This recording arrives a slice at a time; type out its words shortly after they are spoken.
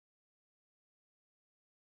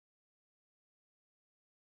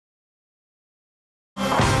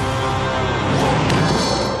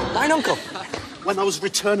doing, Uncle? When I was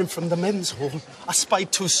returning from the men's hall, I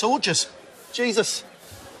spied 2 soldiers. Jesus,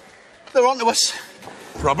 they're onto us.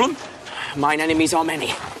 Problem? Mine enemies are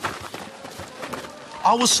many.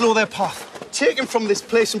 I will slow their path, take them from this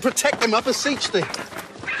place and protect them, I beseech thee.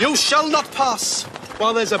 You shall not pass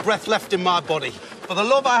while there's a breath left in my body. For the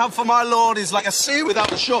love I have for my lord is like a sea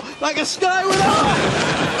without a shore, like a sky without...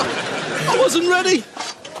 I wasn't ready.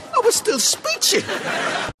 I was still speechy.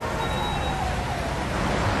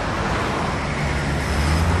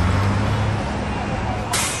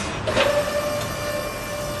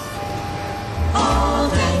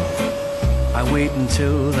 I wait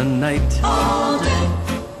until the night, all day,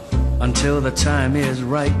 until the time is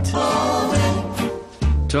right, all day,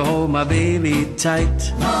 to hold my baby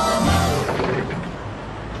tight. Mama.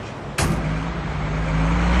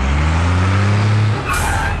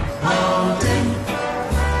 All day.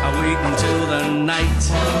 I wait until the night,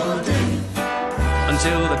 all day,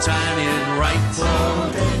 until the time is right, all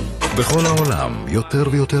day. בכל העולם יותר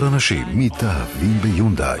ויותר אנשים מתאהבים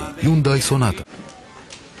ביונדאי, יונדאי סונטה.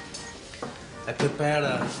 I prepared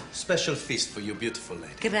a special feast for you, beautiful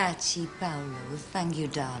lady. Grazie, Paolo. Thank you,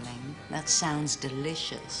 darling. That sounds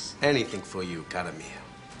delicious. Anything for you, cara mia.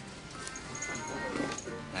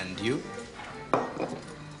 And you?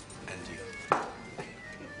 And you.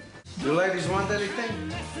 You ladies want anything?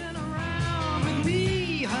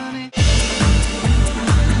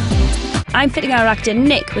 I'm fitting our actor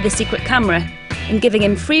Nick with a secret camera and giving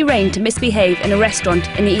him free rein to misbehave in a restaurant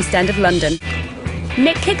in the East End of London.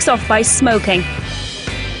 Nick kicks off by smoking.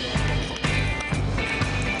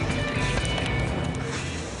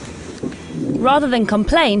 Rather than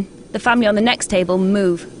complain, the family on the next table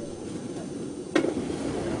move.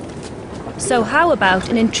 So how about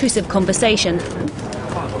an intrusive conversation?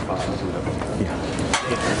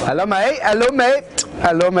 Hello, mate. Hello, mate.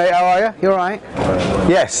 Hello, mate. How are you? You all right?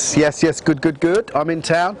 Yes, yes, yes. Good, good, good. I'm in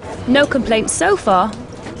town. No complaints so far.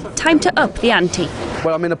 Time to up the ante.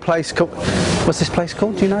 Well, I'm in a place called... What's this place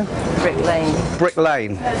called? Do you know? Brick Lane. Brick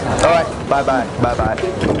Lane. All right. Bye-bye. Bye-bye.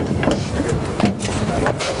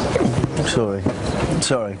 Sorry.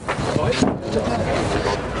 Sorry.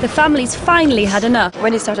 The family's finally had enough.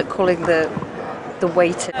 When you started calling the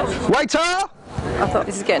waiter... Waiter! I thought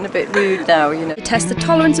this is getting a bit rude now, you know. To test the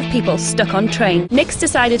tolerance of people stuck on train, Nick's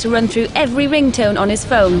decided to run through every ringtone on his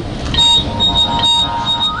phone.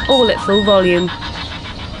 All at full volume.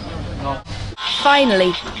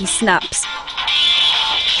 Finally, he snaps.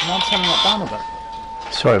 I'm turning that down a bit.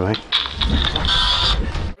 Sorry, mate.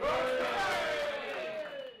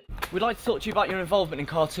 We'd like to talk to you about your involvement in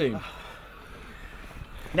cartoon.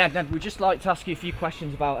 Ned, we'd just like to ask you a few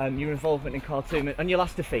questions about your involvement in cartoon and your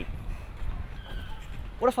last defeat.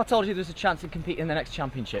 What if I told you there's a chance to compete in the next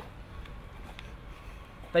championship?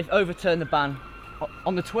 They've overturned the ban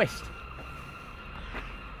on the twist.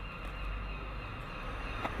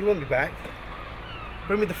 You won't be back.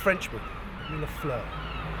 Bring me the Frenchman. Bring me the Fleur.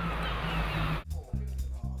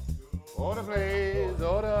 Order, please.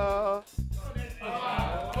 Order.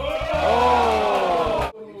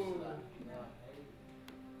 Oh!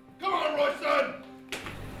 Come on, Royston!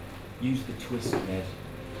 Use the twist, Ned.